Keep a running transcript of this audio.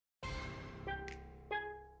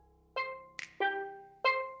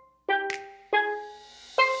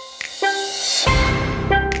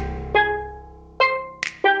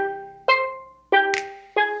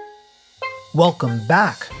Welcome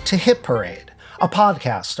back to Hit Parade, a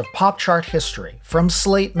podcast of pop chart history from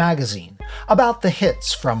Slate Magazine about the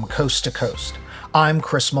hits from coast to coast. I'm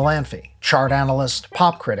Chris Molanphy, chart analyst,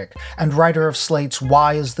 pop critic, and writer of Slate's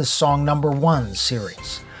Why Is This Song Number One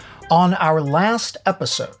series. On our last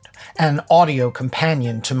episode, an audio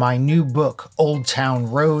companion to my new book, Old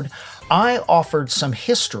Town Road, I offered some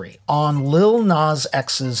history on Lil Nas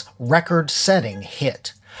X's record-setting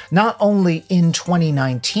hit, not only in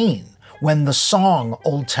 2019, when the song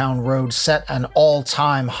Old Town Road set an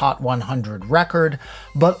all-time Hot 100 record,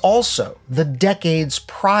 but also the decades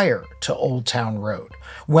prior to Old Town Road,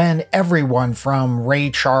 when everyone from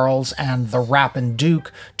Ray Charles and the Rappin'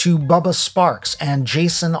 Duke to Bubba Sparxxx and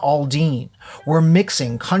Jason Aldean were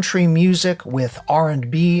mixing country music with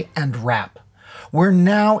R&B and rap. We're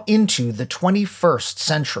now into the 21st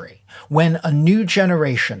century, when a new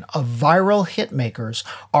generation of viral hitmakers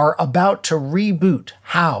are about to reboot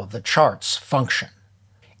how the charts function.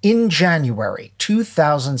 In January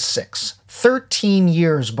 2006, 13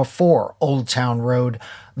 years before Old Town Road,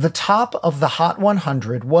 the top of the Hot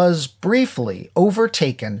 100 was briefly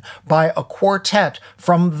overtaken by a quartet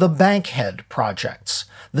from the Bankhead Projects,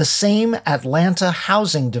 the same Atlanta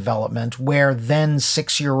housing development where then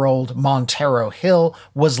 6-year-old Montero Hill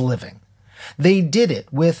was living. They did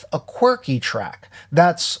it with a quirky track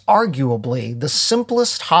that's arguably the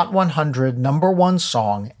simplest Hot 100 number one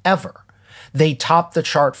song ever. They topped the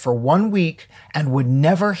chart for 1 week and would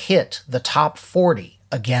never hit the top 40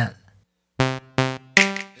 again.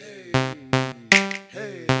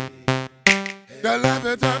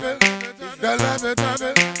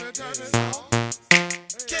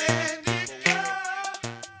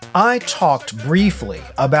 I talked briefly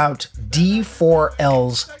about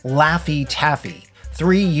D4L's Laffy Taffy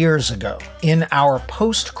 3 years ago in our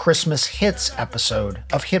post-Christmas hits episode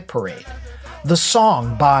of Hit Parade. The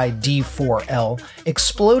song by D4L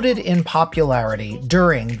exploded in popularity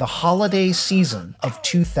during the holiday season of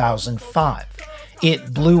 2005.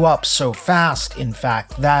 It blew up so fast, in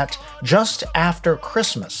fact, that just after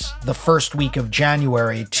Christmas, the first week of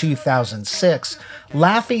January 2006,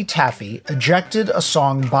 Laffy Taffy ejected a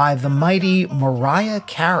song by the mighty Mariah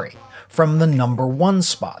Carey from the number one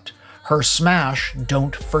spot, her smash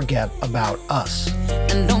Don't Forget About Us.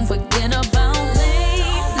 And don't forget about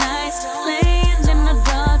late nights, laying in the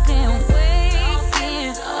dark and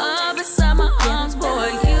waking up beside my arms,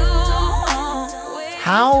 boy, you.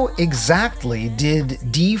 How exactly did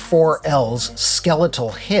D4L's skeletal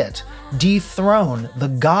hit dethrone the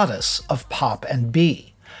goddess of pop and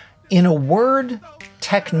B? In a word,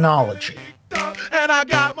 technology. And I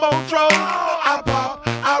got more troll. I pop,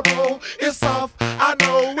 I roll, it's soft. I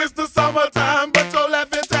know it's the summertime, but your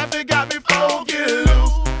Laffy Taffy got me focused.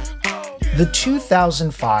 The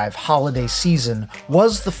 2005 holiday season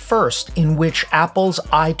was the first in which Apple's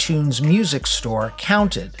iTunes Music Store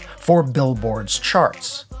counted for Billboard's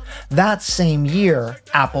charts. That same year,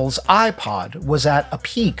 Apple's iPod was at a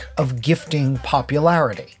peak of gifting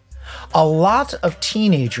popularity. A lot of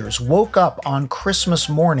teenagers woke up on Christmas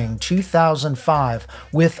morning 2005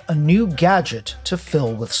 with a new gadget to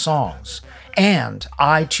fill with songs, and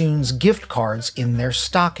iTunes gift cards in their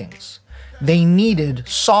stockings. They needed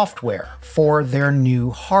software for their new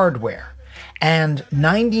hardware, and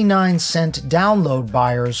 99-cent download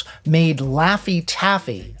buyers made Laffy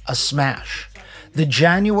Taffy a smash. The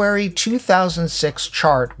January 2006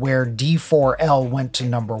 chart where D4L went to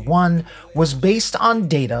number one was based on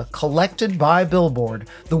data collected by Billboard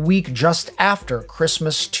the week just after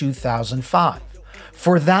Christmas 2005.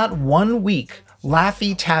 For that 1 week,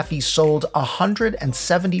 Laffy Taffy sold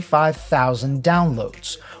 175,000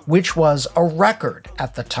 downloads, which was a record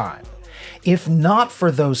at the time. If not for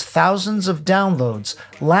those thousands of downloads,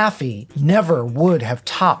 Laffy never would have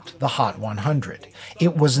topped the Hot 100.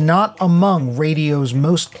 It was not among radio's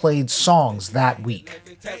most played songs that week.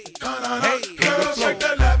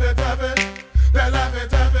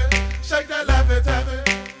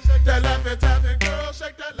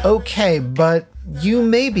 Okay, but you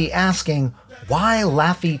may be asking, why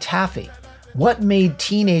Laffy Taffy? What made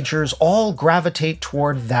teenagers all gravitate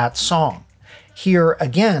toward that song? Here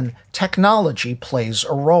again, technology plays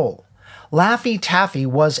a role. Laffy Taffy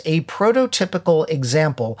was a prototypical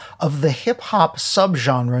example of the hip-hop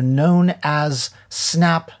subgenre known as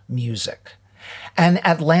snap music. An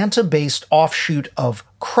Atlanta-based offshoot of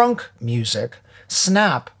crunk music,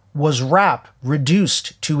 snap was rap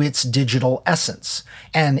reduced to its digital essence,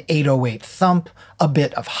 an 808 thump, a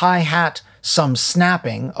bit of hi-hat, some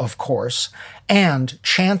snapping, of course, and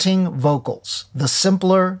chanting vocals. The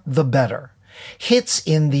simpler, the better. Hits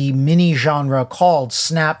in the mini-genre called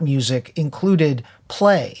snap music included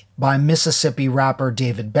Play by Mississippi rapper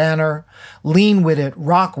David Banner, Lean With It,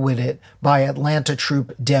 Rock With It by Atlanta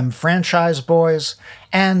troupe Dem Franchise Boys,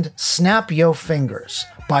 and Snap Yo Fingers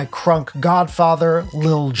by Crunk Godfather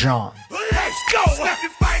Lil Jon. Let's go! Snap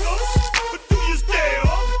your fingers, but do you still?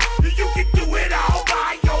 You can do it all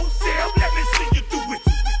by yourself. Let me see you do it.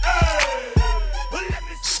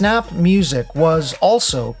 Snap music was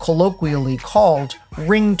also colloquially called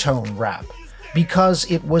ringtone rap, because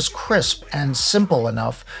it was crisp and simple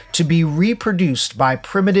enough to be reproduced by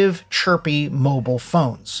primitive, chirpy mobile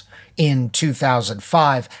phones. In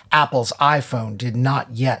 2005, Apple's iPhone did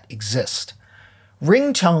not yet exist.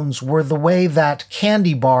 Ringtones were the way that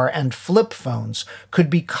candy bar and flip phones could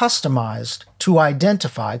be customized to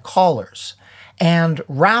identify callers, and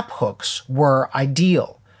rap hooks were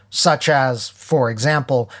ideal, such as, for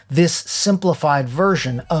example, this simplified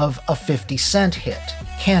version of a 50 Cent hit,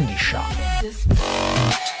 Candy Shop.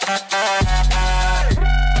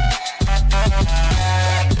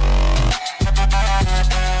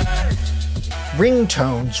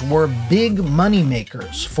 Ringtones were big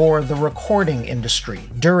moneymakers for the recording industry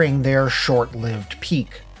during their short-lived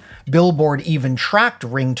peak. Billboard even tracked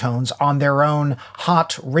ringtones on their own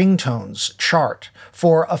Hot Ringtones chart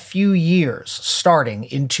for a few years, starting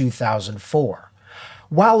in 2004.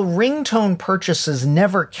 While ringtone purchases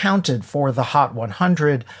never counted for the Hot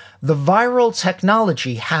 100, the viral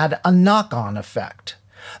technology had a knock-on effect.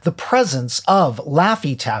 The presence of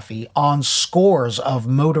Laffy Taffy on scores of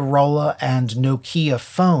Motorola and Nokia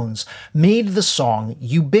phones made the song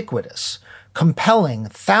ubiquitous, compelling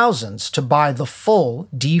thousands to buy the full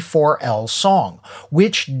D4L song,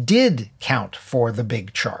 which did count for the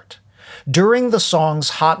big chart. During the song's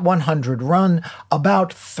Hot 100 run,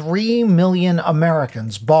 about 3 million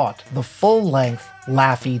Americans bought the full-length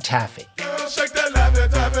Laffy Taffy. Shake that Laffy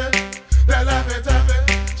Taffy, that Laffy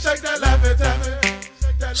Taffy, shake that Laffy Taffy.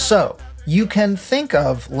 So, you can think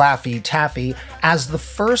of Laffy Taffy as the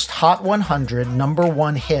first Hot 100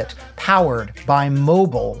 #1 hit powered by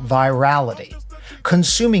mobile virality.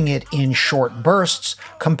 Consuming it in short bursts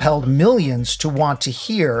compelled millions to want to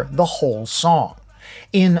hear the whole song.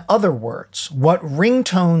 In other words, what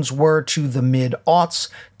ringtones were to the mid-aughts,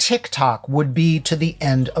 TikTok would be to the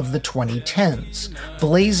end of the 2010s,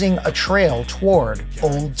 blazing a trail toward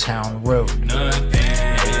Old Town Road.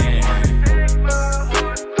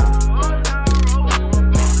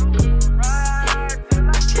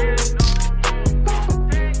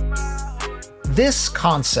 This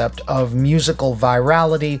concept of musical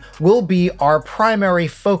virality will be our primary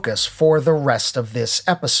focus for the rest of this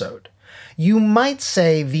episode. You might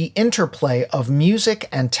say the interplay of music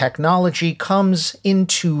and technology comes in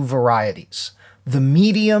two varieties: the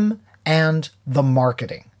medium and the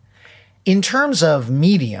marketing. In terms of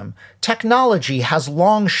medium, technology has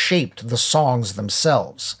long shaped the songs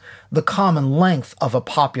themselves. The common length of a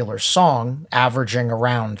popular song, averaging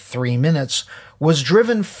around 3 minutes, was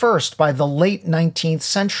driven first by the late 19th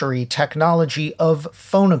century technology of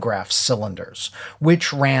phonograph cylinders,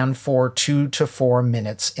 which ran for 2 to 4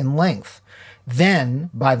 minutes in length. Then,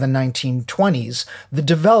 by the 1920s, the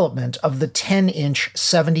development of the 10-inch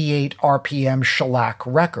 78 RPM shellac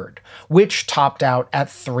record, which topped out at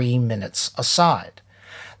 3 minutes a side.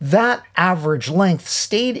 That average length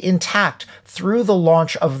stayed intact through the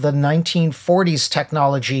launch of the 1940s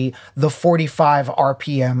technology, the 45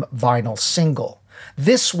 RPM vinyl single.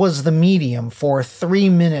 This was the medium for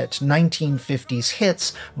 3-minute 1950s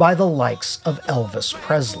hits by the likes of Elvis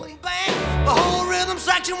Presley. The whole rhythm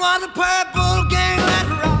section was a purple gang, let's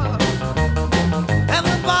rock.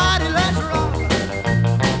 Everybody, let's rock.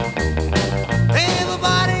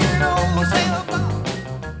 Everybody knows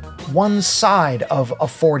everybody. One side of a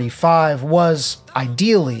 45 was,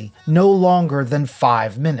 ideally, no longer than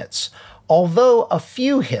 5 minutes, although a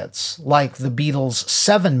few hits, like the Beatles'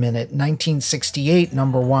 7-minute 1968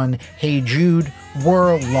 #1 Hey Jude,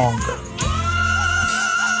 were longer.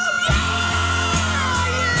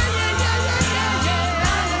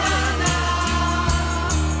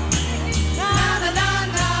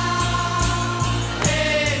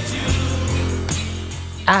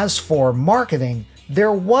 As for marketing,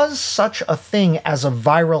 there was such a thing as a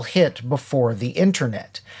viral hit before the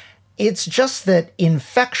internet. It's just that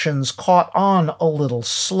infections caught on a little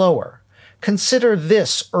slower. Consider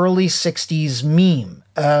this early 60s meme,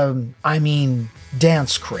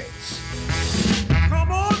 dance craze.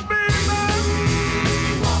 Come on, baby,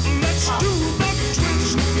 let's do the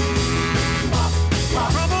twist.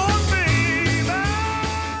 Come on, baby.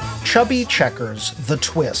 Chubby Checkers, The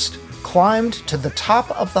Twist, climbed to the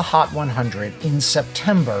top of the Hot 100 in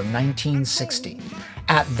September 1960.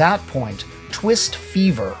 At that point, Twist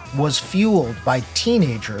fever was fueled by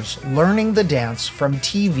teenagers learning the dance from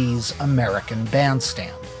TV's American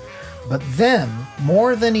Bandstand. But then,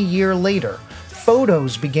 more than a year later,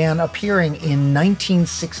 photos began appearing in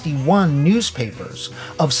 1961 newspapers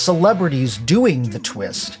of celebrities doing the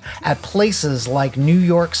twist at places like New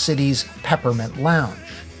York City's Peppermint Lounge.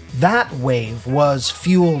 That wave was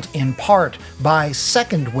fueled in part by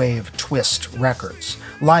second wave twist records,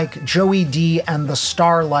 like Joey D and the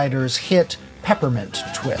Starlighters' hit Peppermint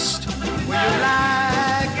Twist. Will you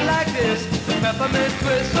like this? The peppermint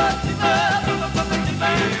twist.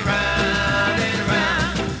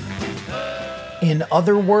 In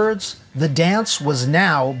other words, the dance was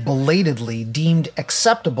now belatedly deemed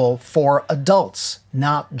acceptable for adults,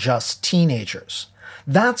 not just teenagers.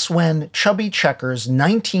 That's when Chubby Checker's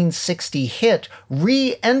 1960 hit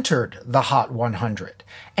re-entered the Hot 100,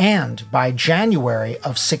 and by January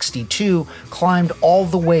of '62 climbed all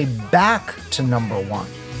the way back to number one.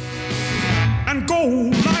 And go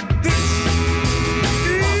like this.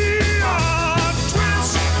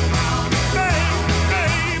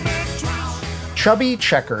 Chubby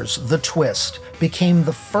Checker's The Twist became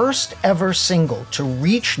the first ever single to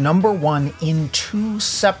reach number one in two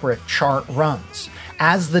separate chart runs,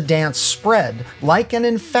 as the dance spread like an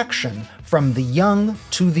infection from the young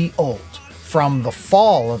to the old, from the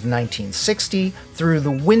fall of 1960 through the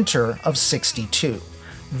winter of '62.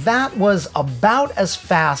 That was about as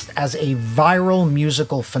fast as a viral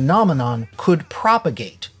musical phenomenon could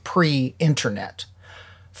propagate pre-internet.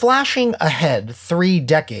 Flashing ahead 3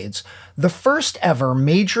 decades, the first ever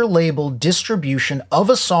major label distribution of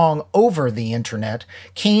a song over the internet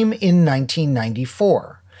came in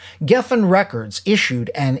 1994. Geffen Records issued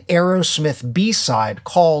an Aerosmith B-side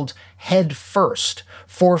called Head First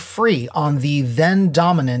for free on the then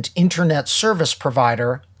dominant internet service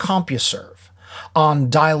provider CompuServe. On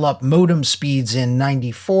dial-up modem speeds in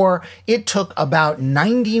 '94, it took about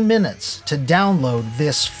 90 minutes to download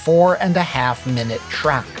this 4.5-minute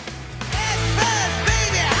track.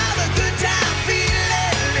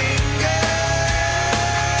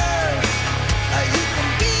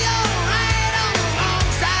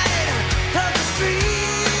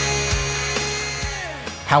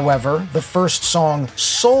 However, the first song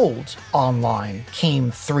sold online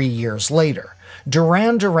came 3 years later.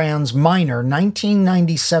 Duran Duran's minor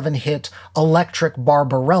 1997 hit Electric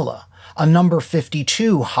Barbarella, a number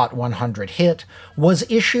 52 Hot 100 hit, was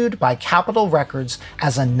issued by Capitol Records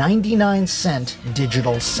as a 99-cent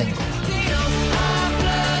digital single.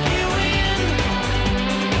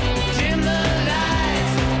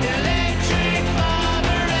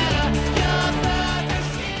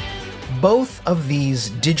 Both of these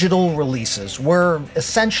digital releases were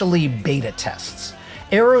essentially beta tests.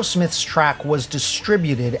 Aerosmith's track was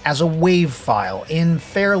distributed as a WAV file in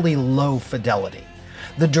fairly low fidelity.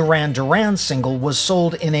 The Duran Duran single was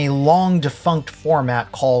sold in a long-defunct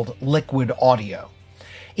format called Liquid Audio.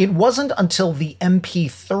 It wasn't until the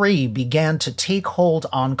MP3 began to take hold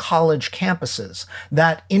on college campuses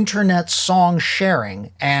that internet song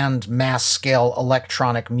sharing and mass-scale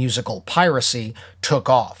electronic musical piracy took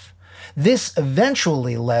off. This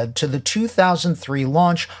eventually led to the 2003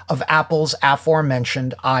 launch of Apple's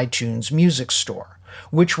aforementioned iTunes Music Store,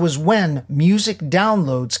 which was when music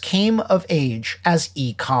downloads came of age as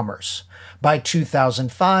e-commerce. By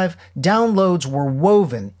 2005, downloads were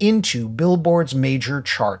woven into Billboard's major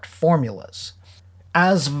chart formulas.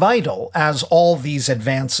 As vital as all these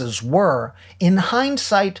advances were, in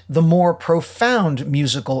hindsight, the more profound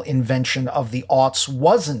musical invention of the aughts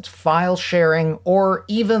wasn't file sharing or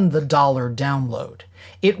even the dollar download.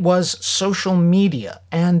 It was social media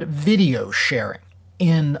and video sharing.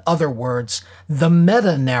 In other words, the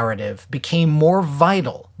meta-narrative became more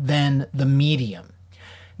vital than the medium.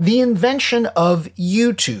 The invention of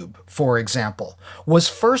YouTube, for example, was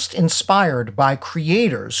first inspired by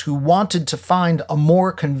creators who wanted to find a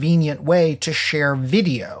more convenient way to share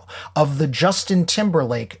video of the Justin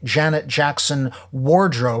Timberlake-Janet Jackson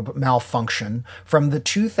wardrobe malfunction from the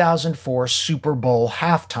 2004 Super Bowl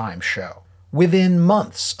halftime show. Within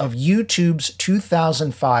months of YouTube's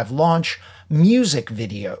 2005 launch, music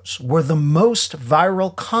videos were the most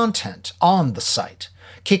viral content on the site,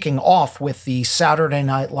 kicking off with the Saturday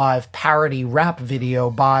Night Live parody rap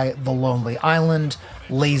video by The Lonely Island,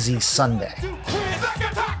 Lazy Sunday.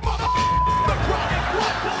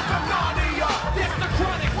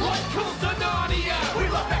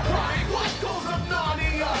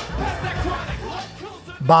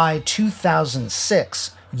 By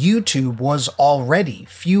 2006, YouTube was already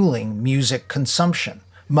fueling music consumption,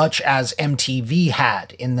 much as MTV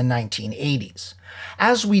had in the 1980s.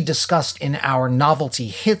 As we discussed in our Novelty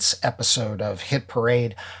Hits episode of Hit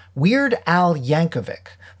Parade, Weird Al Yankovic,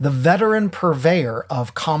 the veteran purveyor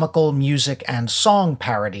of comical music and song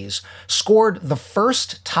parodies, scored the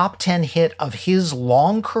first top 10 hit of his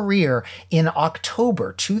long career in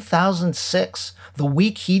October 2006, the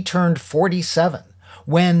week he turned 47,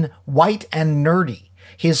 when White and Nerdy,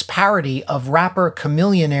 his parody of rapper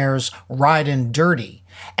Chamillionaire's Ridin' Dirty,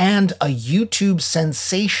 and a YouTube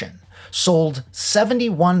sensation, sold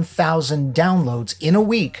 71,000 downloads in a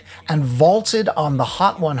week and vaulted on the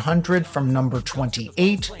Hot 100 from number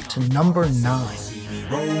 28 to number 9.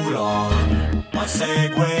 Roll on my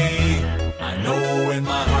Segway. I know in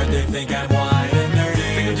my heart they think I'm white and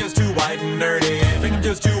nerdy. Think I'm just too white and nerdy. Think I'm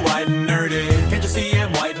just too white and nerdy. Can't you see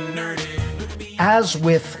I'm white and nerdy? As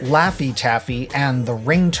with Laffy Taffy and the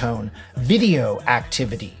ringtone, video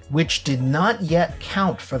activity, which did not yet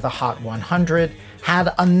count for the Hot 100,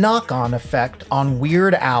 had a knock-on effect on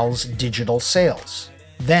Weird Al's digital sales.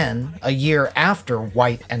 Then, a year after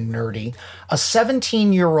White and Nerdy, a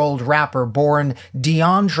 17-year-old rapper born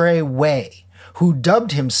DeAndre Way, who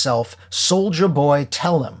dubbed himself Soulja Boy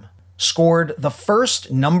Tell 'Em, scored the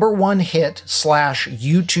first number one hit /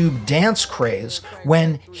 YouTube dance craze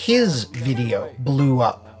when his video blew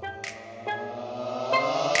up.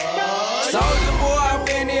 Soulja Boy, I'm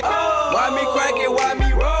in it. Why me crack it? Why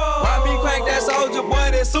me roll? Why me crack that Soulja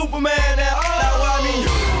Boy? That Superman? That now why me you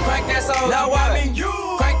crack that Soulja? Now why me you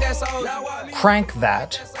crank that Soulja? Now why me Crank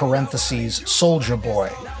That (Soulja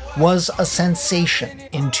Boy) was a sensation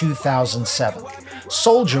in 2007.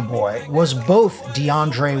 Soulja Boy was both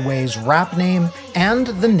DeAndre Way's rap name and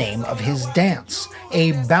the name of his dance,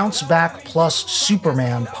 a bounce back plus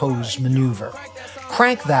Superman pose maneuver.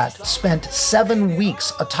 Crank That spent 7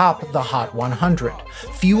 weeks atop the Hot 100,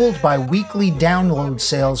 fueled by weekly download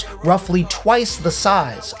sales roughly twice the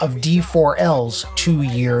size of D4L's 2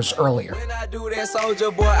 years earlier. when I do that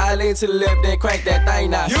Soulja Boy, I lean to the left and crank that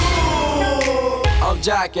thing now. I'm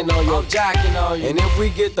jocking on you, I'm jocking on you. And if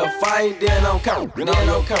we get the fight, then I'm coming, then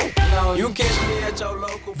I'm coming. You catch me at your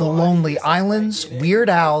local. The Lonely Islands, Weird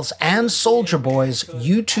Al's, and Soulja Boy's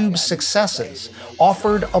YouTube successes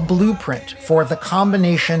offered a blueprint for the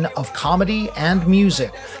combination of comedy and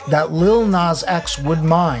music that Lil Nas X would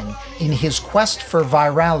mine in his quest for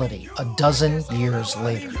virality a dozen years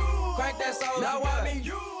later. Crank that Soulja. Now why me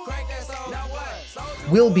you crank that Soulja? Now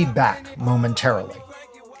what? We'll be back momentarily.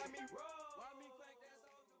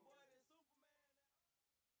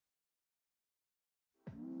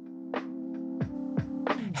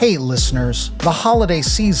 Hey listeners, the holiday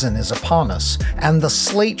season is upon us, and the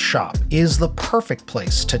Slate Shop is the perfect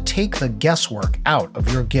place to take the guesswork out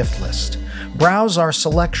of your gift list. Browse our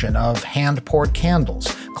selection of hand-poured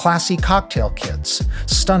candles, classy cocktail kits,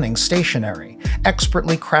 stunning stationery,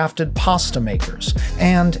 expertly crafted pasta makers,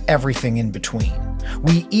 and everything in between.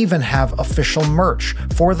 We even have official merch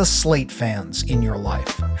for the Slate fans in your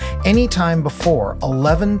life. Anytime before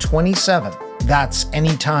 11/27, that's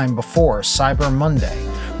anytime before Cyber Monday,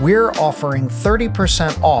 we're offering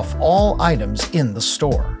 30% off all items in the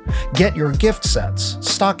store. Get your gift sets,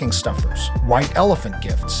 stocking stuffers, white elephant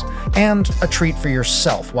gifts, and a treat for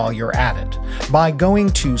yourself while you're at it by going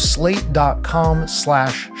to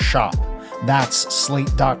slate.com/shop. That's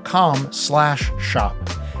slate.com/shop.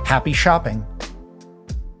 Happy shopping.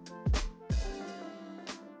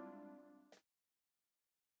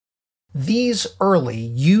 These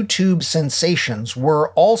early YouTube sensations were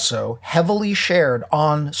also heavily shared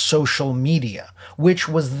on social media, which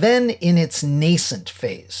was then in its nascent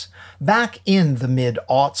phase. Back in the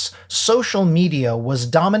mid-aughts, social media was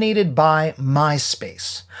dominated by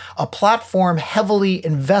MySpace, a platform heavily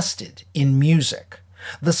invested in music.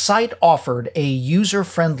 The site offered a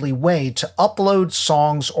user-friendly way to upload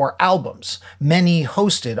songs or albums, many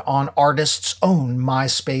hosted on artists' own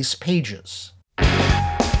MySpace pages.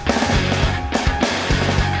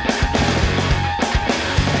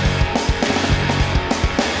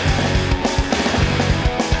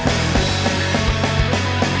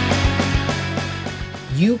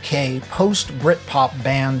 UK post-Britpop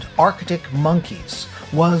band Arctic Monkeys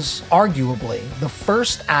was arguably the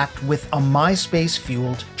first act with a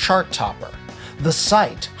MySpace-fueled chart topper. The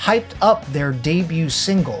site hyped up their debut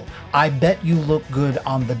single, I Bet You Look Good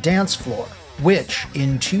on the Dance Floor, which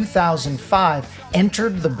in 2005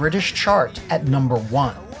 entered the British chart at number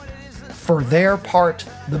 1. For their part,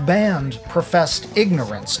 the band professed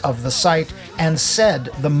ignorance of the site and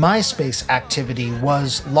said the MySpace activity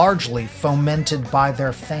was largely fomented by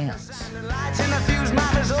their fans.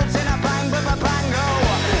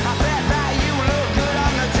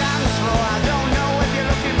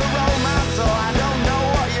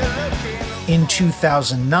 In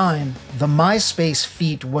 2009, the MySpace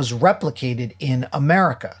feat was replicated in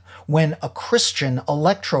America when a Christian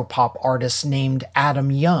electropop artist named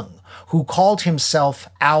Adam Young, who called himself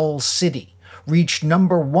Owl City, reached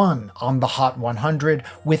 #1 on the Hot 100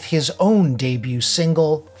 with his own debut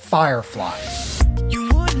single, Firefly.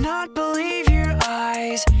 You would not believe your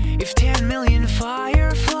eyes if 10 million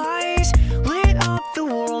fireflies lit up the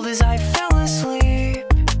world as I fell asleep.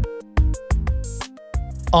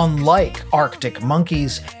 Unlike Arctic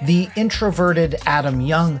Monkeys, the introverted Adam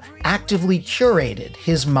Young actively curated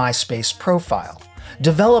his MySpace profile,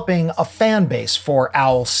 developing a fan base for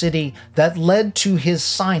Owl City that led to his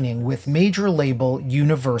signing with major label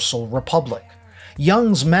Universal Republic.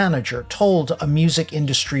 Young's manager told a music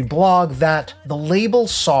industry blog that the label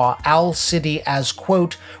saw Owl City as,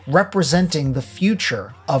 quote, representing the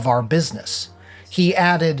future of our business. He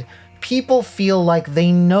added, people feel like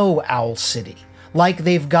they know Owl City, like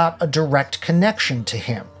they've got a direct connection to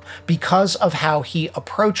him because of how he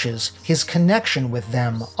approaches his connection with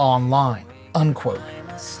them online, unquote.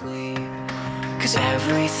 Asleep, 'cause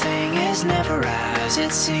everything is never as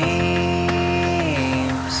it seems.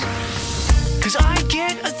 'Cause I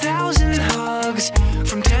get 1,000 hugs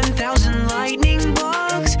from 10,000 lightning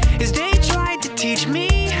bugs as they tried to teach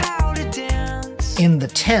me how to dance. In the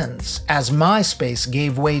tens, as MySpace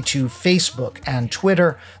gave way to Facebook and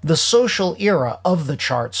Twitter, the social era of the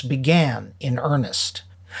charts began in earnest.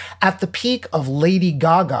 At the peak of Lady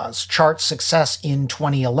Gaga's chart success in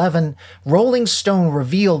 2011, Rolling Stone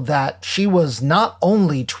revealed that she was not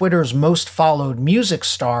only Twitter's most followed music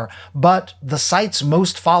star, but the site's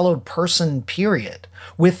most followed person, period,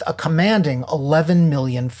 with a commanding 11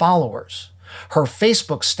 million followers. Her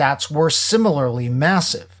Facebook stats were similarly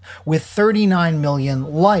massive, with 39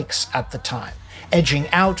 million likes at the time, edging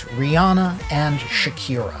out Rihanna and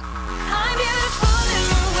Shakira. I'm beautiful in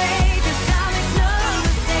my way, 'cause I make no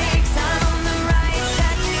mistakes. I'm on the right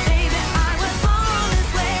track, baby, I was born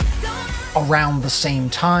this way. Around the same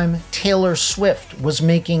time, Taylor Swift was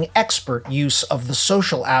making expert use of the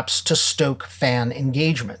social apps to stoke fan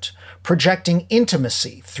engagement, projecting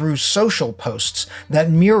intimacy through social posts that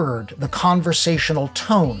mirrored the conversational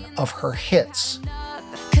tone of her hits.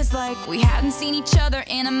 'Cause like we hadn't seen each other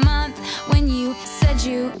in a month when you said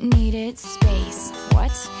you needed space.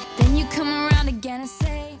 What? Then you come around again and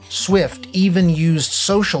say... Swift even used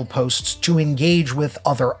social posts to engage with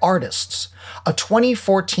other artists. A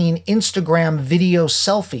 2014 Instagram video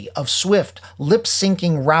selfie of Swift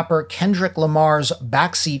lip-syncing rapper Kendrick Lamar's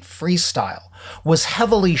Backseat Freestyle was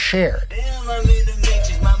heavily shared. Damn, I'm in the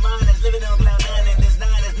matrix. My mind is living on cloud nine, and this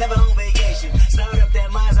night is never on vacation. Start up that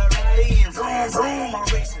Maserati and vroom, vroom, I'm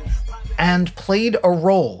racing. And played a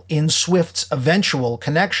role in Swift's eventual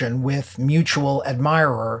connection with mutual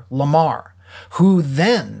admirer Lamar, who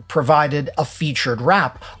then provided a featured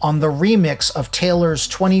rap on the remix of Taylor's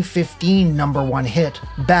 2015 #1 hit,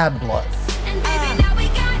 Bad Blood. And baby, now we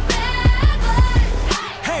got bad blood.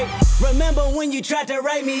 Hey, remember when you tried to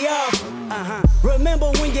write me off? Remember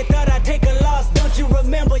when you thought I'd take a loss? Don't you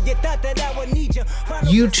remember you thought that I would need you?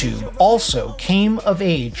 YouTube also came of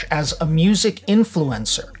age as a music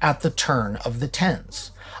influencer at the turn of the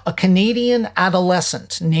tens. A Canadian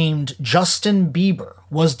adolescent named Justin Bieber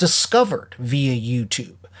was discovered via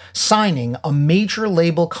YouTube, signing a major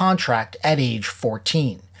label contract at age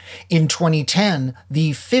 14. In 2010,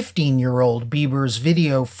 the 15-year-old Bieber's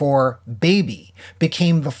video for Baby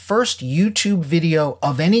became the first YouTube video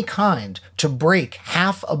of any kind to break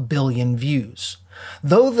 500 million views.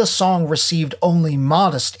 Though the song received only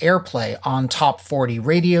modest airplay on top 40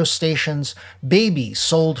 radio stations, Baby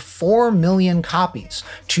sold 4 million copies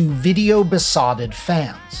to video-besotted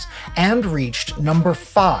fans and reached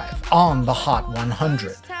 #5 on the Hot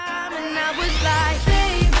 100. Time and I was like,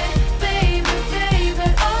 baby, baby,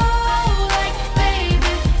 baby, oh, like,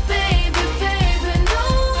 baby, baby, baby, no,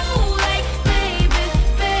 like, baby,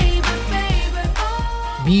 baby, baby,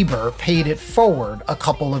 oh. Bieber paid it forward a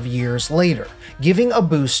couple of years later, giving a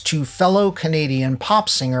boost to fellow Canadian pop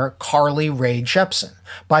singer Carly Rae Jepsen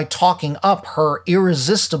by talking up her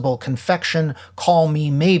irresistible confection Call Me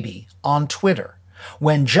Maybe on Twitter.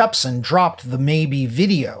 When Jepsen dropped the Maybe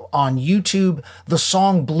video on YouTube, the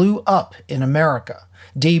song blew up in America,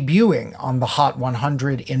 debuting on the Hot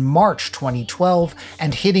 100 in March 2012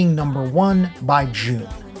 and hitting #1 by June.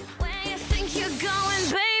 Where you think you're going,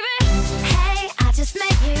 baby? Hey, I just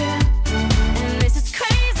met you, and this is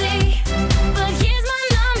crazy, but here's my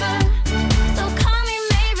number, so call me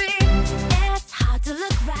maybe. It's hard to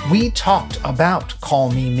look right. We talked about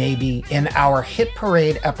Call Me Maybe in our Hit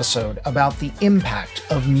Parade episode about the impact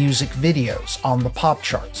of music videos on the pop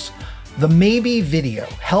charts. The Maybe video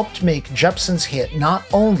helped make Jepsen's hit not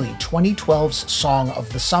only 2012's Song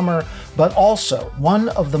of the Summer, but also one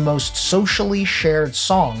of the most socially shared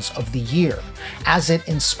songs of the year, as it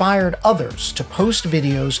inspired others to post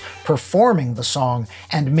videos performing the song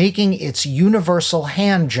and making its universal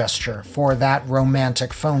hand gesture for that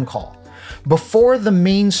romantic phone call. Before the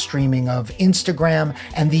mainstreaming of Instagram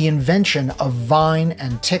and the invention of Vine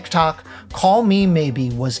and TikTok, Call Me Maybe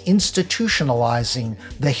was institutionalizing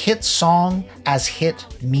the hit song as hit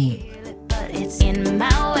meme. But it's in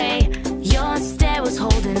my way. Your stare was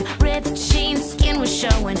holding, ripped jeans, skin was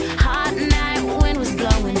showing, hot night wind was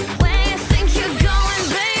blowing. Where you think you're going,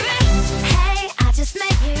 baby? Hey, I just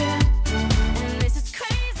met you, and this is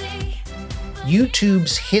crazy.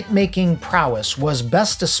 YouTube's hit-making prowess was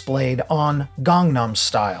best displayed on Gangnam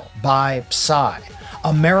Style by Psy,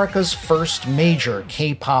 America's first major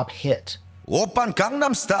K-pop hit. Oppan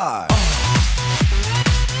Gangnam Style.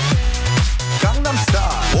 Gangnam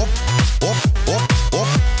Style.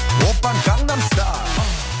 Oppan Gangnam Style.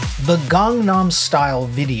 The Gangnam Style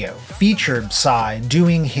video featured Psy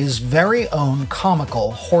doing his very own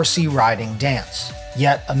comical horsey riding dance,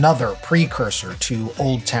 yet another precursor to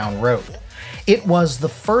Old Town Road. It was the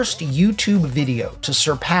first YouTube video to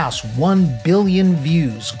surpass 1 billion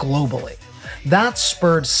views globally. That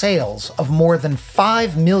spurred sales of more than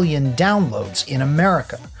 5 million downloads in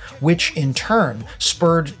America, which in turn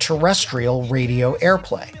spurred terrestrial radio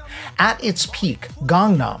airplay. At its peak,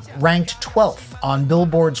 Gangnam ranked 12th on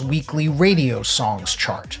Billboard's weekly radio songs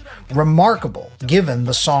chart, remarkable given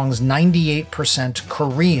the song's 98%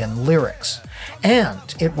 Korean lyrics.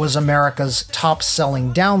 And it was America's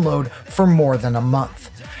top-selling download for more than a month.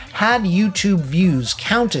 Had YouTube views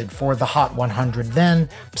counted for the Hot 100 then,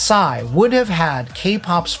 Psy would have had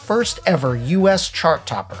K-pop's first ever US chart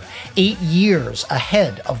topper, 8 years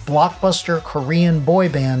ahead of blockbuster Korean boy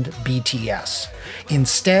band BTS.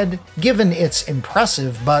 Instead, given its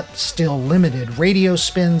impressive but still limited radio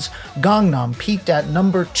spins, Gangnam peaked at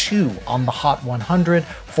number 2 on the Hot 100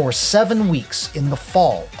 for 7 weeks in the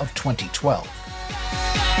fall of 2012.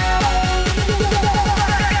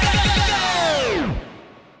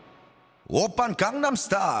 Oppan Gangnam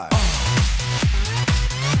Style.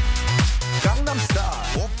 Gangnam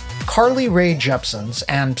Style. Carly Rae Jepsen's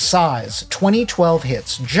and Psy's 2012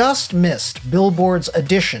 hits just missed Billboard's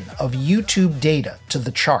addition of YouTube data to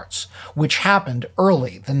the charts, which happened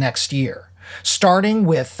early the next year. Starting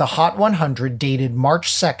with the Hot 100 dated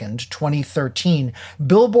March 2nd, 2013,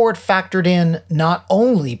 Billboard factored in not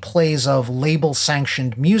only plays of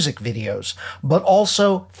label-sanctioned music videos, but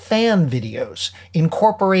also fan videos,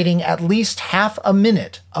 incorporating at least half a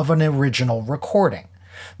minute of an original recording.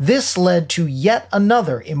 This led to yet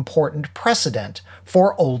another important precedent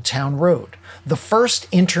for Old Town Road, the first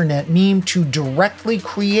internet meme to directly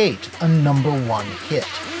create a #1 hit.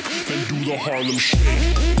 They do the Harlem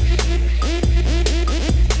Shake.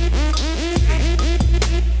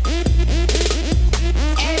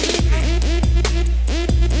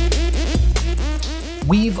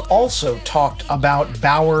 We've also talked about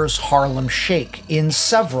Bauer's Harlem Shake in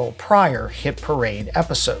several prior Hit Parade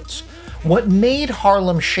episodes. What made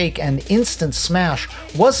Harlem Shake an instant smash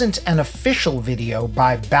wasn't an official video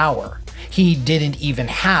by Bauer. He didn't even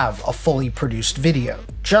have a fully produced video,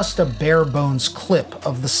 just a bare-bones clip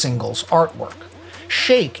of the single's artwork.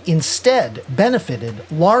 Shake instead benefited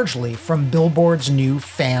largely from Billboard's new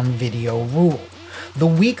fan video rule. The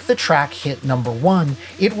week the track hit #1,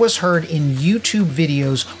 it was heard in YouTube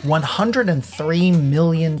videos 103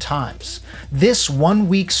 million times. This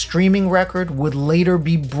one-week streaming record would later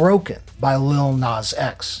be broken by Lil Nas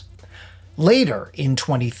X. Later in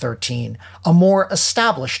 2013, a more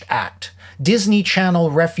established act, Disney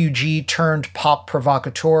Channel refugee turned pop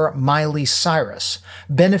provocateur Miley Cyrus,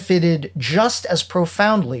 benefited just as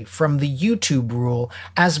profoundly from the YouTube rule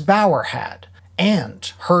as Bauer had.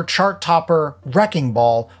 And her chart topper, Wrecking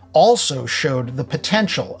Ball, also showed the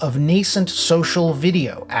potential of nascent social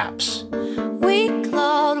video apps. We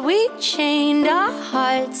clawed, we chained our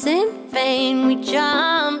hearts in vain. We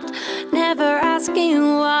jumped, never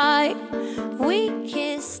asking why. We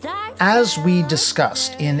kissed. As we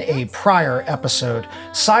discussed in a prior episode,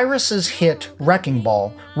 Cyrus's hit Wrecking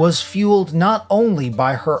Ball was fueled not only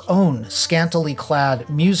by her own scantily clad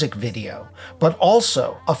music video, but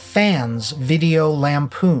also a fan's video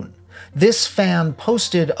lampoon. This fan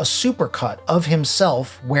posted a supercut of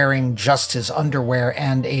himself wearing just his underwear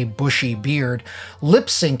and a bushy beard,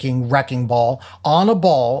 lip-syncing Wrecking Ball on a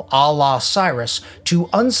ball a la Cyrus to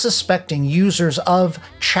unsuspecting users of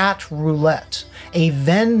Chat Roulette, a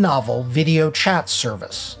then novel video chat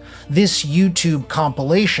service. This YouTube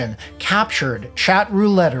compilation captured chat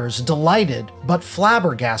rouletters' delighted but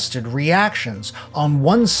flabbergasted reactions on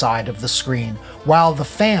one side of the screen, while the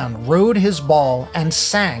fan rode his ball and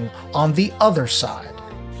sang on the other side.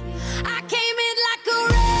 I came in like a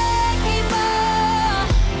wrecking ball.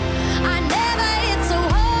 I never hit so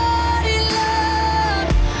hard in love.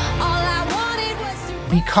 All I wanted was to.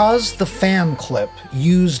 Because the fan clip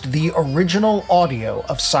used the original audio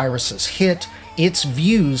of Cyrus's hit, its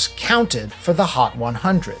views counted for the Hot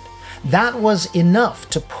 100. That was enough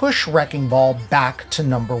to push Wrecking Ball back to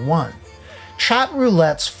number 1. Chat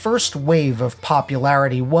Roulette's first wave of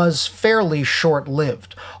popularity was fairly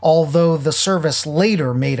short-lived, although the service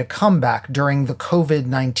later made a comeback during the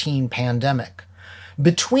COVID-19 pandemic.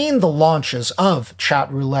 Between the launches of Chat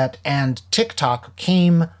Roulette and TikTok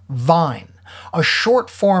came Vine, a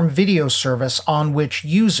short-form video service on which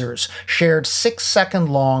users shared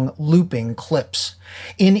 6-second-long looping clips.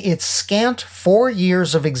 In its scant 4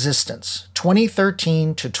 years of existence,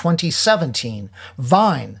 2013 to 2017,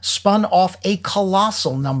 Vine spun off a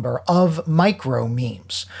colossal number of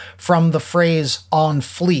micro-memes. From the phrase "on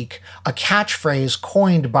fleek," a catchphrase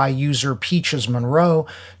coined by user Peaches Monroe,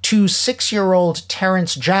 to 6-year-old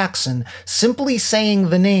Terrence Jackson simply saying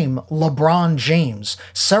the name LeBron James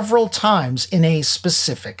several times in a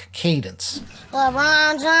specific cadence.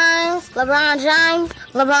 LeBron James, LeBron James,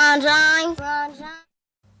 LeBron James, LeBron James.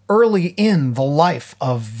 Early in the life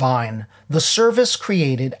of Vine, the service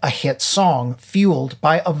created a hit song fueled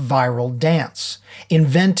by a viral dance,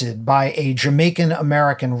 invented by a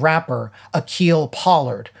Jamaican-American rapper, Akil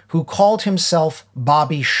Pollard, who called himself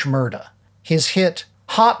Bobby Shmurda. His hit,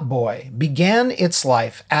 Hot Boy, began its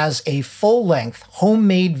life as a full-length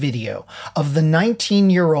homemade video of the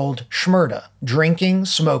 19-year-old Shmurda drinking,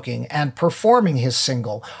 smoking, and performing his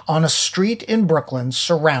single on a street in Brooklyn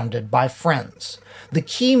surrounded by friends. The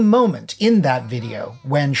key moment in that video,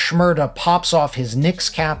 when Shmurda pops off his Knicks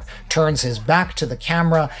cap, turns his back to the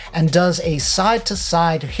camera, and does a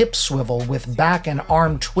side-to-side hip swivel with back and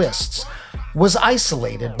arm twists, was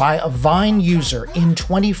isolated by a Vine user in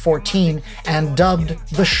 2014 and dubbed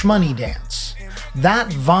the Shmoney Dance.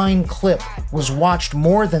 That Vine clip was watched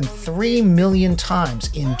more than 3 million times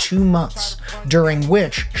in 2 months, during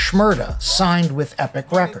which Shmurda signed with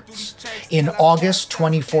Epic Records. In August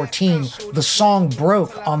 2014, the song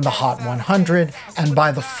broke on the Hot 100, and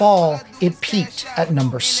by the fall, it peaked at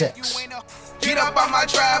number 6. Get up on my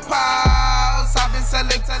trap house. I've been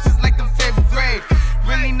selling touches like the 5th grade.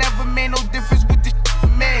 Really never made no difference with the shit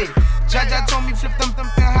made. Jaja told me flip them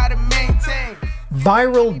how to maintain.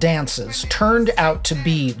 Viral dances turned out to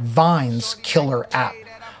be Vine's killer app.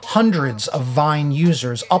 Hundreds of Vine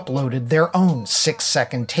users uploaded their own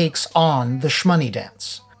 6-second takes on the Shmoney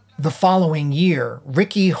Dance. The following year,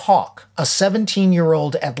 Ricky Hawk, a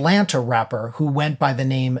 17-year-old Atlanta rapper who went by the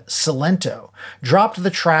name Silento, dropped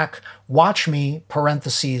the track Watch Me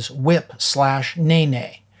 (whip/Nene)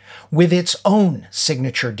 with its own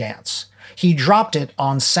signature dance. He dropped it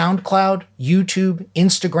on SoundCloud, YouTube,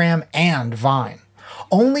 Instagram, and Vine.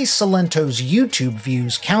 Only Silento's YouTube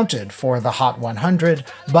views counted for the Hot 100,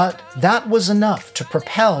 but that was enough to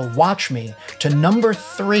propel Watch Me to number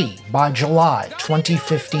 3 by July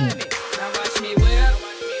 2015. Now watch me whip,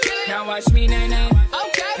 now watch me nay-nay.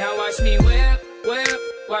 Okay. Now watch me whip,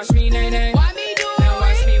 watch me nay-nay. Why me do it? Now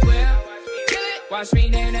watch me whip, watch me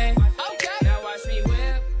nay-nay. Okay. Now watch me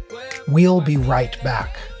whip. We'll be right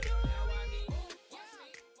back.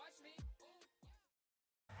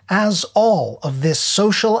 As all of this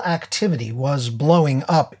social activity was blowing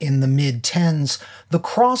up in the mid-10s, the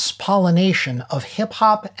cross-pollination of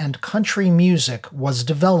hip-hop and country music was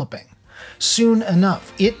developing. Soon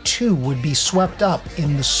enough, it too would be swept up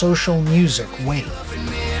in the social music wave.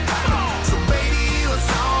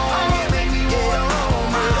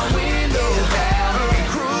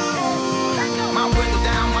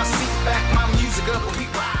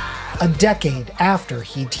 A decade after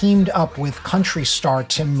he teamed up with country star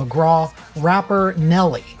Tim McGraw, rapper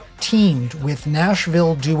Nelly teamed with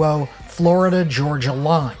Nashville duo Florida Georgia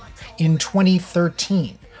Line in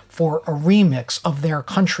 2013 for a remix of their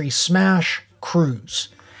country smash, Cruise.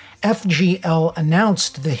 FGL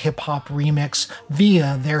announced the hip-hop remix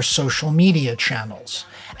via their social media channels,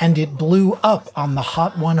 and it blew up on the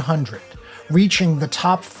Hot 100, reaching the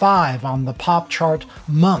top 5 on the pop chart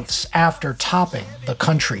months after topping the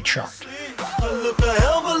country chart. Look a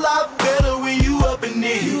hell of a lot better when you up in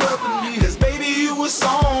there. Cause baby, you a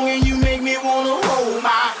song and you make me wanna roll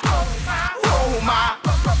my.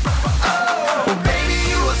 Baby,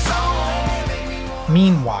 you a song.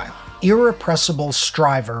 Meanwhile, irrepressible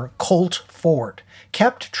striver Colt Ford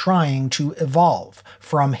kept trying to evolve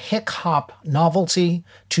from hick-hop novelty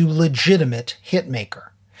to legitimate hitmaker.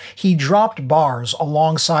 He dropped bars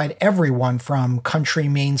alongside everyone from country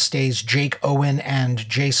mainstays Jake Owen and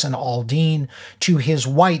Jason Aldean to his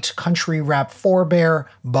white country rap forebear,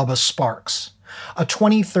 Bubba Sparxxx. A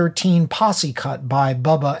 2013 posse cut by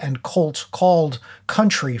Bubba and Colt called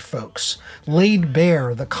Country Folks laid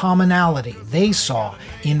bare the commonality they saw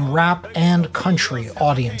in rap and country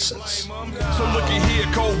audiences. So looky here,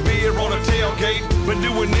 cold beer on a tailgate. Been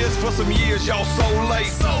doing this for some years, y'all so late.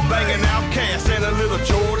 Banging Outkast and a little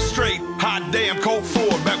George Strait. Hot damn Colt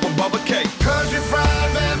Ford back with Bubba K. Country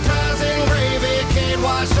fried, baptized in gravy. Can't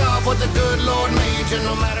wash off what the good Lord made you,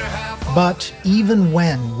 no matter how. But even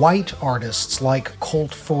when white artists like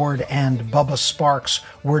Colt Ford and Bubba Sparxxx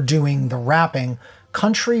were doing the rapping,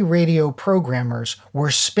 country radio programmers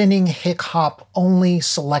were spinning hip-hop only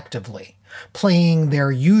selectively, playing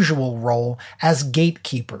their usual role as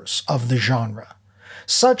gatekeepers of the genre.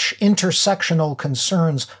 Such intersectional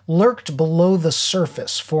concerns lurked below the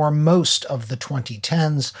surface for most of the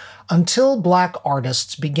 2010s until Black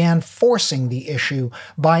artists began forcing the issue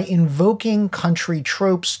by invoking country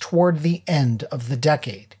tropes toward the end of the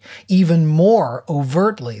decade, even more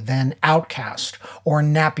overtly than Outkast or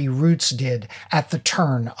Nappy Roots did at the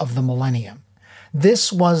turn of the millennium.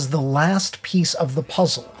 This was the last piece of the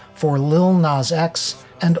puzzle for Lil Nas X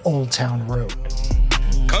and Old Town Road.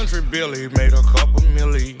 Country Billy made a couple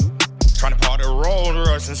milli, trying to party Rolls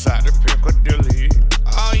Royce inside the Piccadilly.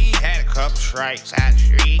 Oh, he had a couple stripes out the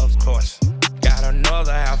street, of course. Got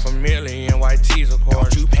another $500,000 white tees, of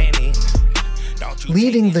course. Don't you panic.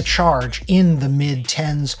 Leading the charge in the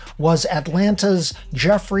mid-10s was Atlanta's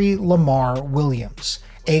Jeffrey Lamar Williams,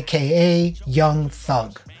 aka Young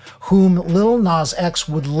Thug, whom Lil Nas X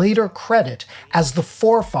would later credit as the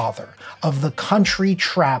forefather of the country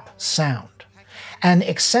trap sound. An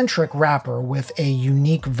eccentric rapper with a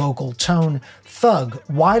unique vocal tone, Thug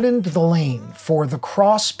widened the lane for the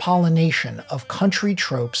cross-pollination of country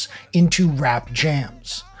tropes into rap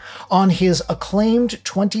jams. On his acclaimed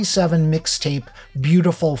 27 mixtape,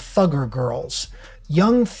 Beautiful Thugger Girls,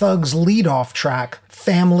 Young Thug's leadoff track,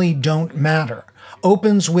 Family Don't Matter,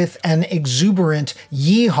 opens with an exuberant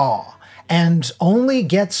yeehaw and only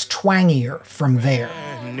gets twangier from there.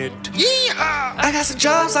 Yeehaw! I got some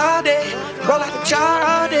jobs all day, roll out the jar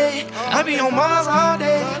all day. I be on Mars all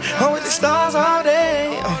day, I'm with the stars all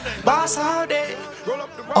day, boss all day.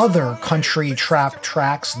 Other country trap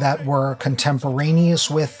tracks that were contemporaneous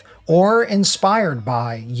with or inspired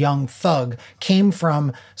by Young Thug came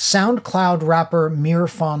from SoundCloud rapper Mir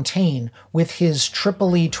Fontaine with his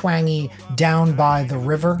triply twangy Down by the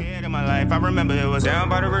River. In my life, I remember it was down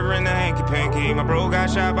by the river in the hanky-panky. My bro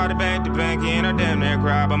got shot by the banky-panky and I damn near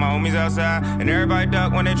cried, but my homies outside and everybody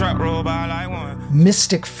duck when they truck roll by like one.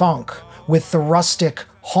 Mystic Funk with the rustic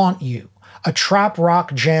Haunt You, a trap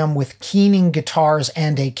rock jam with keening guitars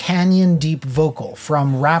and a canyon-deep vocal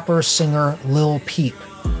from rapper-singer Lil Peep.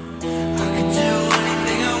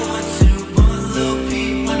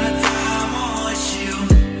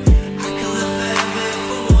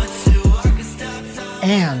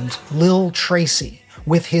 And Lil Tracy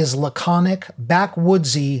with his laconic,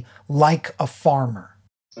 backwoodsy Like a Farmer.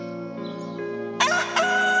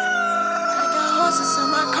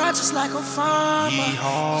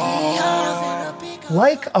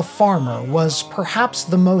 Like a Farmer was perhaps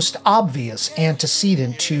the most obvious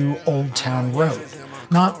antecedent to Old Town Road,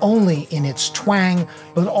 not only in its twang,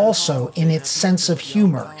 but also in its sense of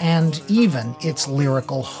humor and even its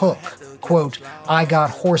lyrical hook. Quote, I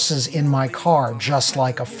got horses in my car just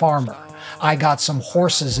like a farmer. I got some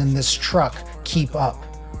horses in this truck, keep up,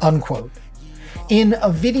 unquote. In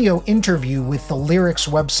a video interview with the lyrics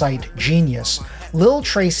website Genius, Lil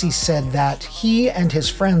Tracy said that he and his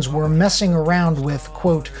friends were messing around with,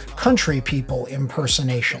 quote, country people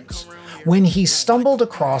impersonations when he stumbled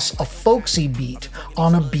across a folksy beat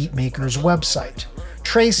on a beatmaker's website.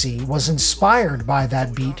 Tracy was inspired by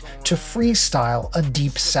that beat to freestyle a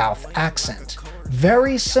Deep South accent,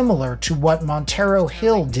 very similar to what Montero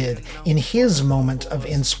Hill did in his moment of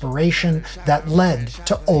inspiration that led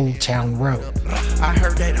to Old Town Road. I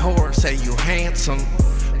heard that whore say you handsome,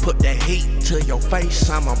 put that heat to your face,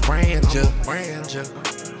 I'm a brand ya.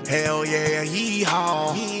 Hell yeah,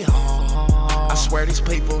 yeehaw. I swear these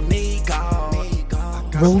people need God.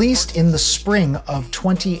 Released in the spring of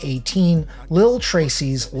 2018, Lil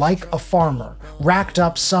Tracy's Like a Farmer racked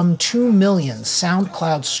up some 2 million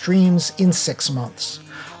SoundCloud streams in 6 months.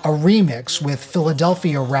 A remix with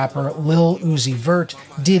Philadelphia rapper Lil Uzi Vert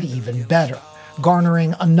did even better,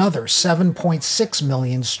 garnering another 7.6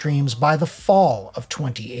 million streams by the fall of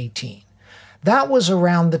 2018. That was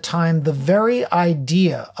around the time the very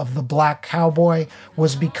idea of the black cowboy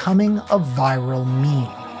was becoming a viral meme.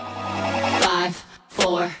 5,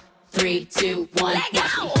 4, 3, 2, 1,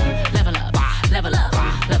 let go! Level up, level up,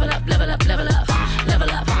 level up, level up, level up,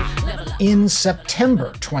 level up, level up. In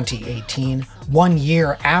September 2018, 1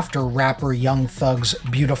 year after rapper Young Thug's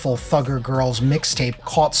Beautiful Thugger Girls mixtape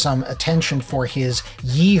caught some attention for his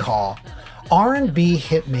Yeehaw, R&B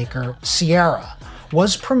hitmaker Ciara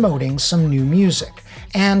was promoting some new music,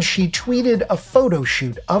 and she tweeted a photo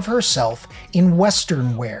shoot of herself in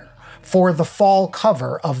Western wear for the fall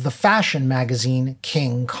cover of the fashion magazine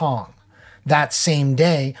King Kong. That same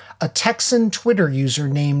day, a Texan Twitter user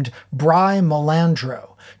named Bry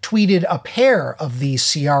Malandro tweeted a pair of these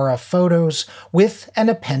Ciara photos with an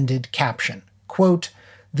appended caption, quote,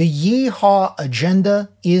 "The Yeehaw agenda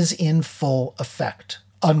is in full effect,"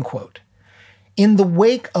 unquote. In the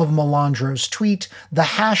wake of Malandro's tweet, the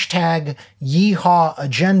hashtag Yeehaw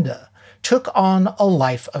Agenda took on a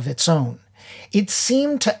life of its own. It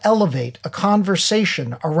seemed to elevate a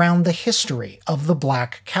conversation around the history of the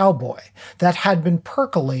black cowboy that had been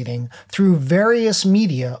percolating through various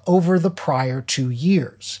media over the prior 2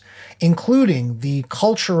 years, including the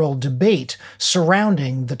cultural debate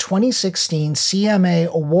surrounding the 2016 CMA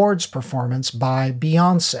Awards performance by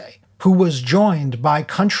Beyoncé, who was joined by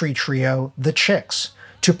country trio The Chicks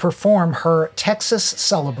to perform her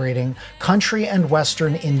Texas-celebrating country and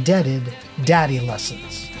western indebted Daddy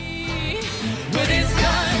Lessons. With his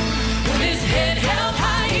gun, with his head held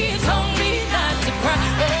high, he told me not to cry.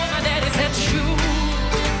 Oh, my daddy said shoot.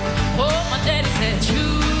 Oh, my daddy said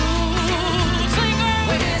shoot.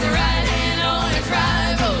 With his right hand on his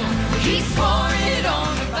rifle, he swore it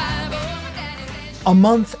on the Bible. A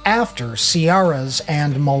month after Ciara's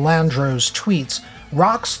and Malandro's tweets,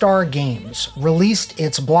 Rockstar Games released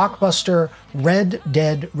its blockbuster Red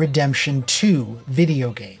Dead Redemption 2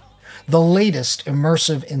 video game, the latest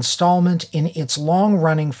immersive installment in its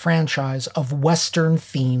long-running franchise of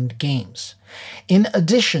Western-themed games. In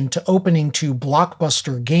addition to opening to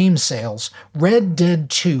blockbuster game sales, Red Dead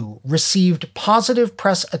 2 received positive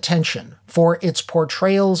press attention for its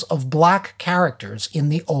portrayals of black characters in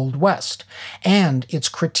the Old West and its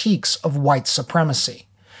critiques of white supremacy.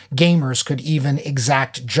 Gamers could even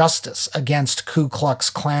exact justice against Ku Klux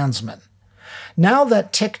Klansmen. Now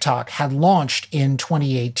that TikTok had launched in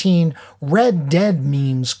 2018, Red Dead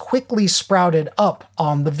memes quickly sprouted up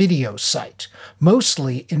on the video site,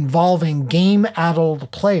 mostly involving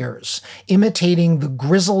game-addled players imitating the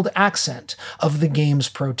grizzled accent of the game's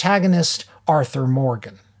protagonist, Arthur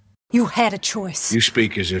Morgan. You had a choice. You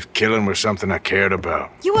speak as if killing was something I cared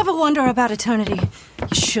about. You ever wonder about eternity?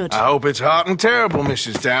 You should. I hope it's hot and terrible,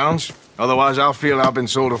 Mrs. Downs. Otherwise, I'll feel I've been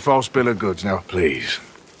sold a false bill of goods. Now, please,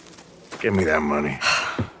 give me that money.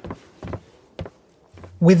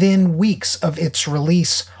 Within weeks of its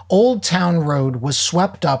release, Old Town Road was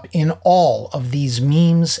swept up in all of these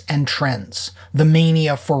memes and trends: the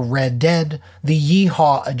mania for Red Dead, the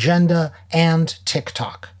Yeehaw agenda, and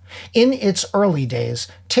TikTok. In its early days,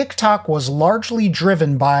 TikTok was largely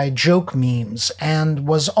driven by joke memes and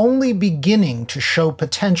was only beginning to show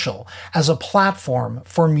potential as a platform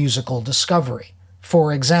for musical discovery.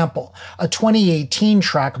 For example, a 2018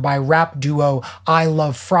 track by rap duo I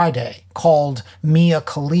Love Friday called Mia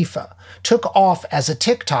Khalifa took off as a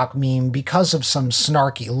TikTok meme because of some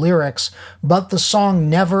snarky lyrics, but the song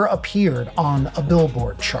never appeared on a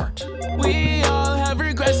Billboard chart. We all have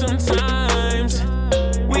regrets sometimes.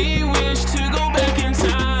 We wish to go back in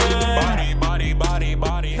time.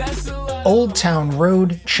 Body. Old Town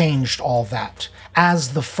Road changed all that,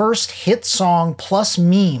 as the first hit song plus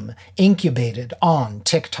meme incubated on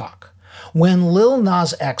TikTok. When Lil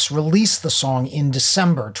Nas X released the song in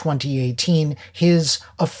December 2018, his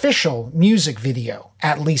official music video,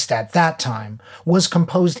 at least at that time, was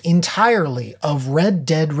composed entirely of Red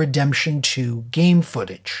Dead Redemption 2 game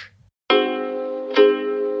footage.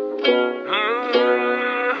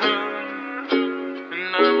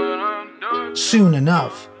 Soon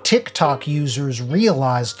enough, TikTok users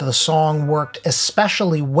realized the song worked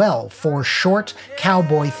especially well for short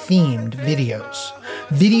cowboy-themed videos.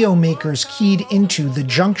 Video makers keyed into the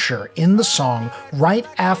juncture in the song right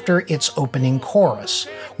after its opening chorus,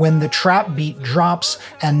 when the trap beat drops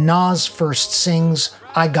and Nas first sings,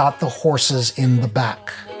 "I got the horses in the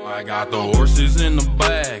back." I got the horses in the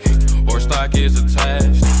back, horse stock is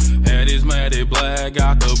attached. Head is matted black,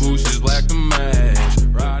 got the bushes black to match.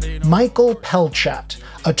 Michael Pelchat,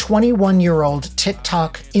 a 21-year-old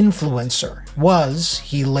TikTok influencer, was,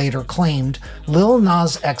 he later claimed, Lil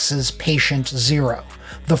Nas X's patient zero,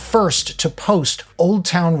 the first to post Old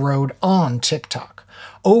Town Road on TikTok.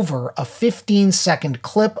 over a 15-second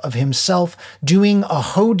clip of himself doing a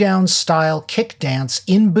hoedown-style kick dance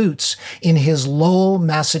in boots in his Lowell,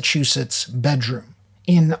 Massachusetts bedroom.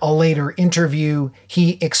 In a later interview,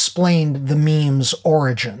 he explained the meme's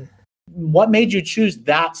origin. What made you choose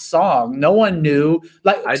that song? No one knew.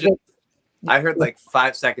 I heard like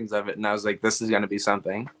 5 seconds of it and I was like, this is going to be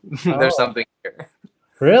something. There's something here.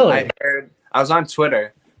 Really? I was on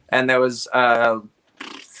Twitter and there was a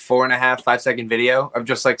 4.5, 5 second video of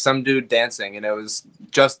just like some dude dancing and it was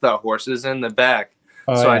just the horses in the back.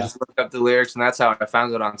 I just looked up the lyrics and that's how I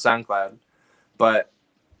found it on SoundCloud. But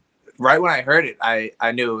right when I heard it,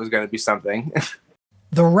 I knew it was going to be something.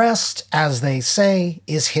 The rest, as they say,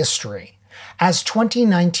 is history. As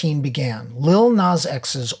 2019 began, Lil Nas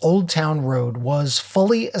X's Old Town Road was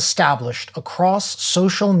fully established across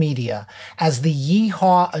social media as the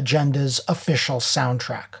Yeehaw Agenda's official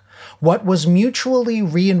soundtrack. What was mutually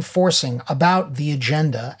reinforcing about the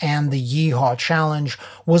agenda and the Yeehaw Challenge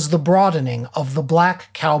was the broadening of the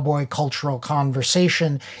Black cowboy cultural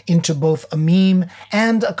conversation into both a meme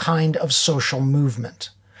and a kind of social movement.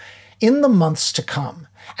 In the months to come,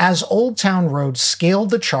 as Old Town Road scaled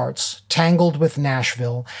the charts, tangled with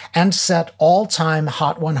Nashville, and set all-time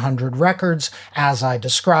Hot 100 records, as I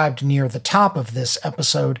described near the top of this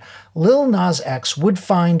episode, Lil Nas X would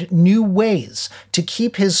find new ways to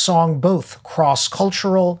keep his song both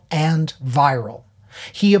cross-cultural and viral.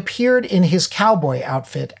 He appeared in his cowboy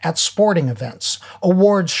outfit at sporting events,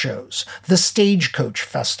 awards shows, the Stagecoach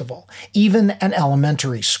Festival, even an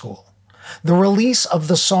elementary school. The release of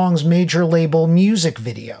the song's major label music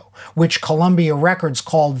video, which Columbia Records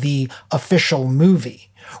called the official movie,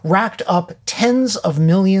 racked up tens of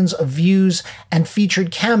millions of views and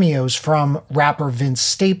featured cameos from rapper Vince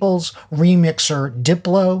Staples, remixer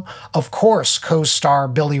Diplo, of course co-star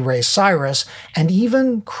Billy Ray Cyrus, and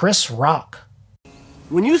even Chris Rock.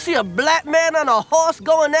 When you see a black man on a horse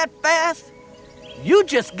going that fast, you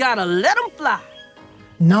just gotta let him fly.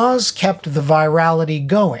 Nas kept the virality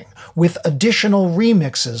going with additional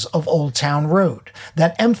remixes of Old Town Road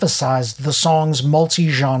that emphasized the song's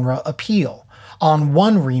multi-genre appeal. On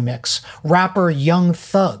one remix, rapper Young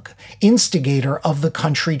Thug, instigator of the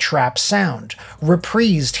country trap sound,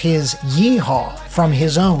 reprised his Yeehaw from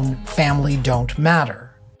his own Family Don't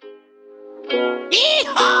Matter.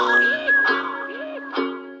 Yeehaw!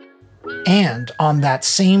 And on that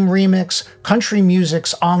same remix, country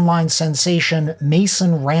music's online sensation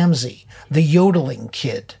Mason Ramsey, the yodeling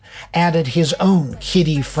kid, added his own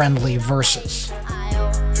kiddie-friendly verses.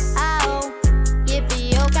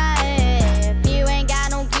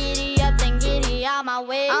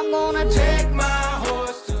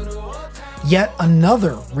 Yet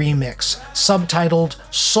another remix, subtitled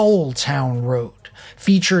Soul Town Road,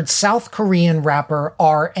 featured South Korean rapper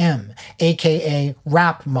RM, aka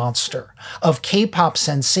Rap Monster, of K-pop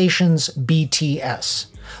sensations BTS.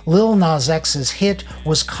 Lil Nas X's hit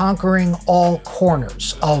was conquering all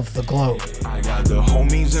corners of the globe. I got the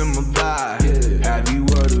homies in my bag. Have you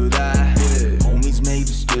heard of that? Homies made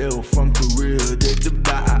the still from Korea, did the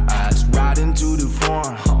bias. Riding to the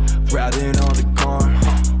farm, riding on the car.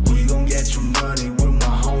 We gon' get your money with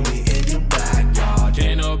my homie in your backyard.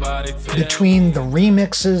 Ain't nobody Between the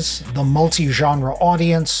remixes, the multi-genre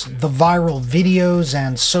audience, the viral videos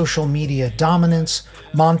and social media dominance,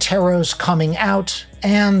 Montero's coming out,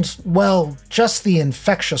 and, well, just the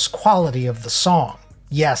infectious quality of the song.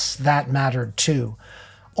 Yes, that mattered too.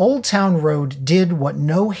 Old Town Road did what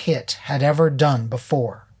no hit had ever done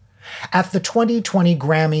before. At the 2020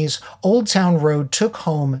 Grammys, Old Town Road took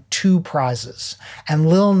home 2 prizes, and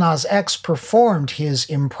Lil Nas X performed his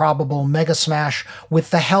improbable mega smash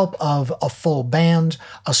with the help of a full band,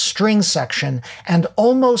 a string section, and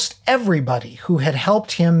almost everybody who had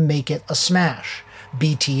helped him make it a smash: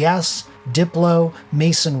 BTS, Diplo,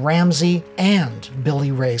 Mason Ramsey, and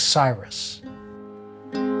Billy Ray Cyrus.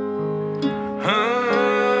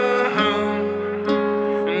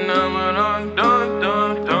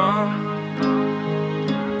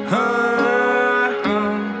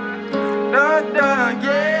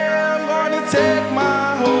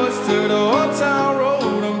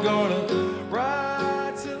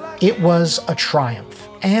 It was a triumph,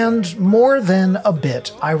 and more than a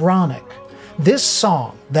bit ironic. This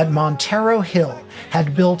song that Montero Hill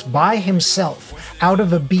had built by himself out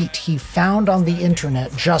of a beat he found on the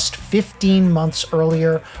internet just 15 months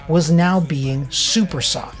earlier was now being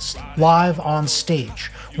supersized, live on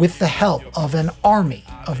stage, with the help of an army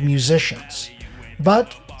of musicians.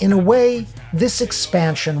 But in a way, this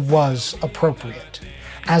expansion was appropriate.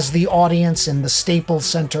 As the audience in the Staples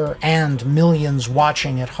Center and millions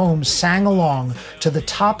watching at home sang along to the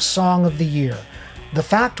top song of the year, The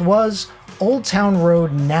fact was, Old Town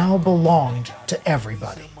Road now belonged to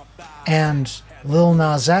everybody. And Lil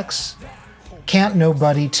Nas X, can't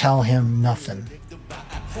nobody tell him nothing.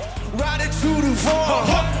 Ride it to the farm,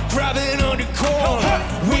 driving on the corner.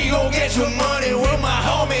 We gon' get your money with my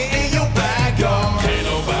homie in your backyard. Can't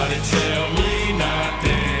nobody tell me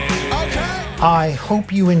nothing. Okay. I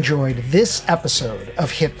hope you enjoyed this episode of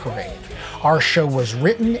Hit Parade. Our show was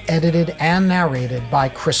written, edited, and narrated by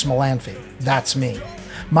Chris Molanphy. That's me.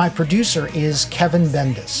 My producer is Kevin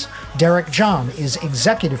Bendis. Derek John is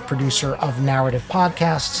executive producer of Narrative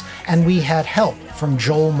Podcasts, and we had help from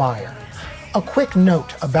Joel Meyer. A quick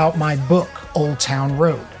note about my book, Old Town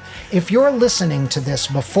Road. If you're listening to this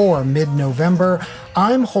before mid-November,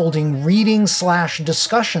 I'm holding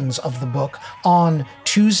reading/discussions of the book on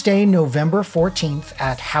Tuesday, November 14th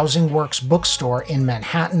at Housing Works Bookstore in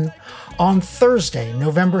Manhattan, on Thursday,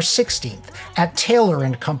 November 16th at Taylor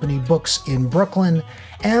 & Company Books in Brooklyn,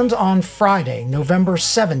 and on Friday, November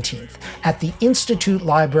 17th at the Institute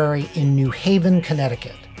Library in New Haven,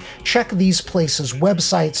 Connecticut. Check these places'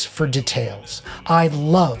 websites for details. I'd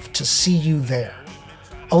love to see you there.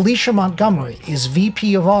 Alicia Montgomery is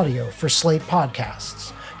VP of Audio for Slate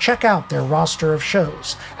Podcasts. Check out their roster of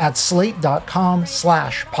shows at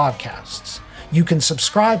slate.com/podcasts. You can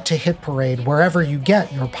subscribe to Hit Parade wherever you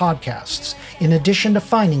get your podcasts, in addition to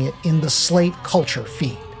finding it in the Slate Culture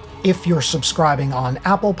feed. If you're subscribing on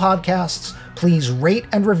Apple Podcasts, please rate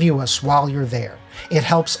and review us while you're there. It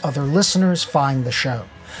helps other listeners find the show.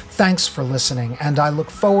 Thanks for listening, and I look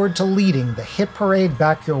forward to leading the Hit Parade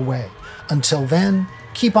back your way. Until then,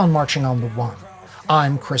 keep on marching on the one.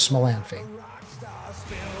 I'm Chris Molanphy.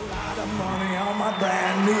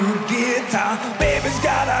 Brand new guitar, baby's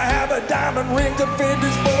gotta have a diamond ring to fit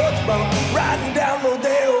this sports bra. Riding down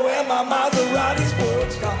Rodeo